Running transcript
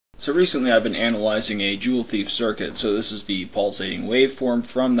So recently I've been analyzing a Joule Thief circuit, so this is the pulsating waveform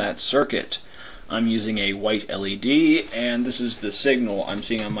from that circuit. I'm using a white LED, and this is the signal I'm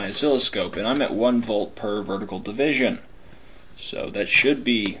seeing on my oscilloscope, and I'm at 1 volt per vertical division. So that should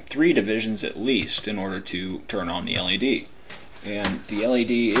be 3 divisions at least in order to turn on the LED. And the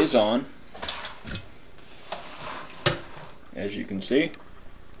LED is on, as you can see,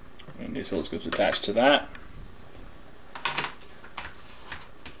 and the oscilloscope's attached to that.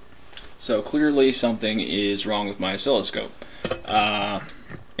 So clearly something is wrong with my oscilloscope.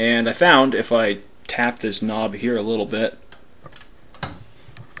 And I found if I tap this knob here a little bit,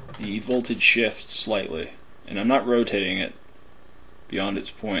 the voltage shifts slightly. And I'm not rotating it beyond its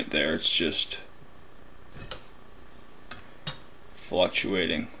point there, it's just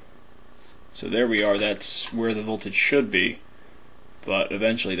fluctuating. So there we are, that's where the voltage should be, but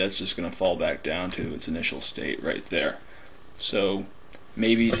eventually that's just going to fall back down to its initial state right there. So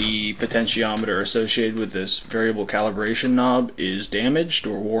maybe the potentiometer associated with this variable calibration knob is damaged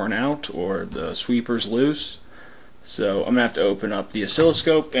or worn out, or the sweeper's loose. So I'm going to have to open up the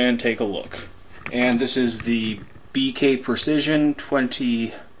oscilloscope and take a look. And this is the BK Precision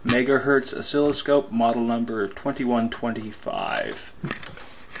 20 megahertz oscilloscope, model number 2125.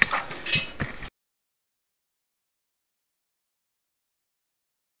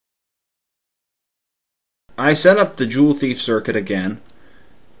 I set up the Joule Thief circuit again,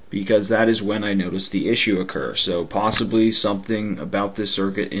 because that is when I noticed the issue occur. So possibly something about this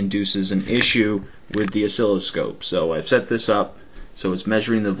circuit induces an issue with the oscilloscope. So I've set this up so it's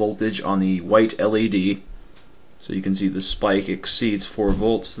measuring the voltage on the white LED. So you can see the spike exceeds 4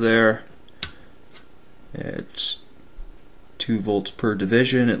 volts there. It's 2 volts per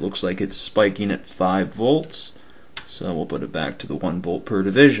division. It looks like it's spiking at 5 volts. So we'll put it back to the 1 volt per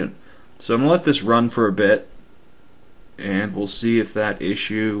division. So I'm going to let this run for a bit, and we'll see if that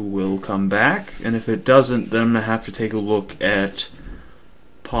issue will come back. And if it doesn't, then I'm going to have to take a look at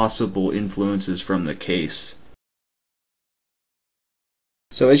possible influences from the case.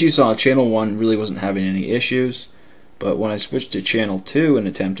 So as you saw, channel 1 really wasn't having any issues, but when I switched to channel 2 and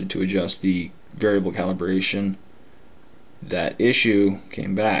attempted to adjust the variable calibration, that issue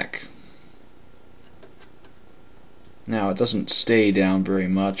came back. Now it doesn't stay down very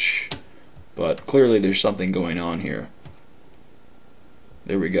much, but clearly there's something going on here.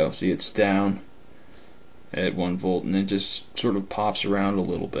 There we go. See, it's down at 1 volt, and it just sort of pops around a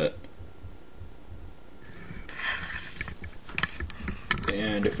little bit.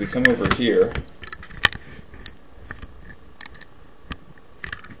 And if we come over here,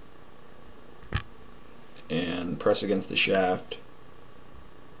 and press against the shaft,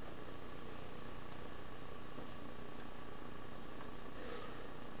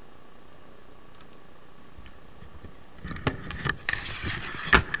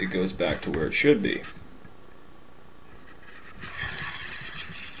 it goes back to where it should be.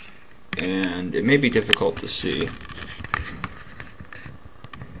 And it may be difficult to see.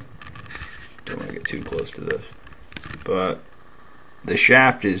 Don't want to get too close to this. But the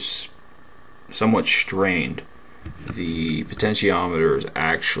shaft is somewhat strained. The potentiometer is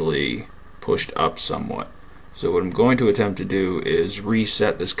actually pushed up somewhat. So what I'm going to attempt to do is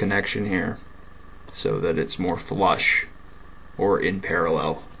reset this connection here so that it's more flush or in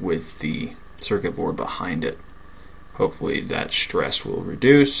parallel with the circuit board behind it. Hopefully that stress will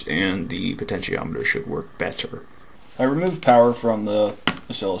reduce and the potentiometer should work better. I removed power from the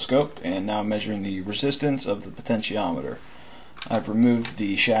oscilloscope, and now I'm measuring the resistance of the potentiometer. I've removed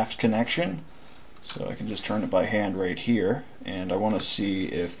the shaft connection, so I can just turn it by hand right here, and I want to see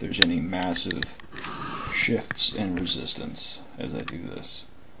if there's any massive shifts in resistance as I do this.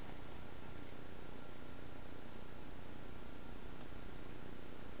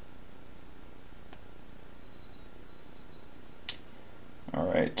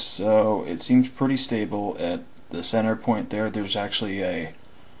 Alright, so it seems pretty stable at the center point there. There's actually a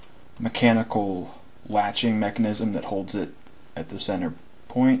mechanical latching mechanism that holds it at the center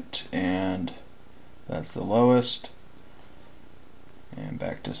point, and that's the lowest. And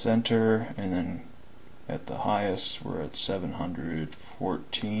back to center, and then at the highest we're at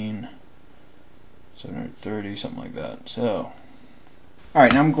 714, 730, something like that. So,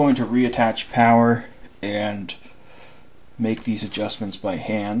 alright, now I'm going to reattach power and make these adjustments by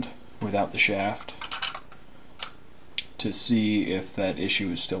hand without the shaft to see if that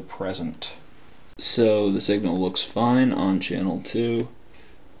issue is still present. So the signal looks fine on channel 2,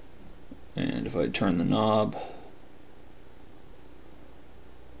 and if I turn the knob,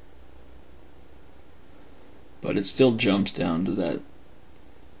 but it still jumps down to that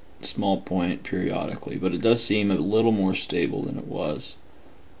small point periodically, but it does seem a little more stable than it was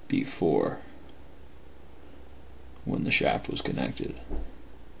before when the shaft was connected.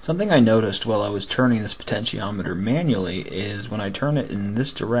 Something I noticed while I was turning this potentiometer manually is when I turn it in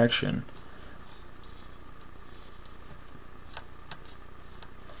this direction,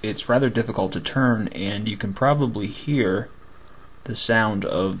 it's rather difficult to turn, and you can probably hear the sound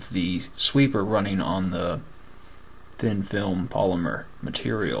of the sweeper running on the thin film polymer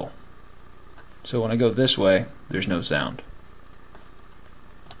material. So when I go this way, there's no sound.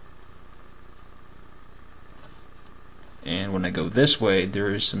 And when I go this way, there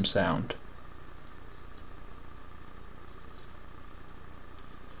is some sound.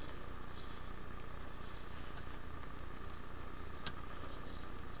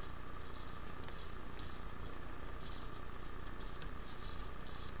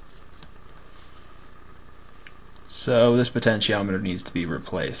 So this potentiometer needs to be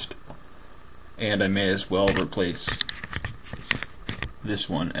replaced. And I may as well replace this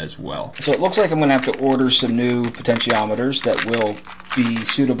one as well. So it looks like I'm going to have to order some new potentiometers that will be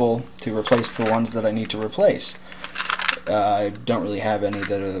suitable to replace the ones that I need to replace. I don't really have any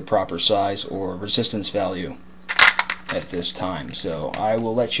that are the proper size or resistance value at this time. So I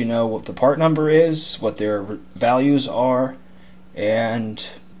will let you know what the part number is, what their values are, and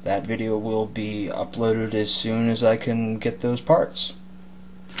that video will be uploaded as soon as I can get those parts.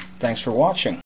 Thanks for watching.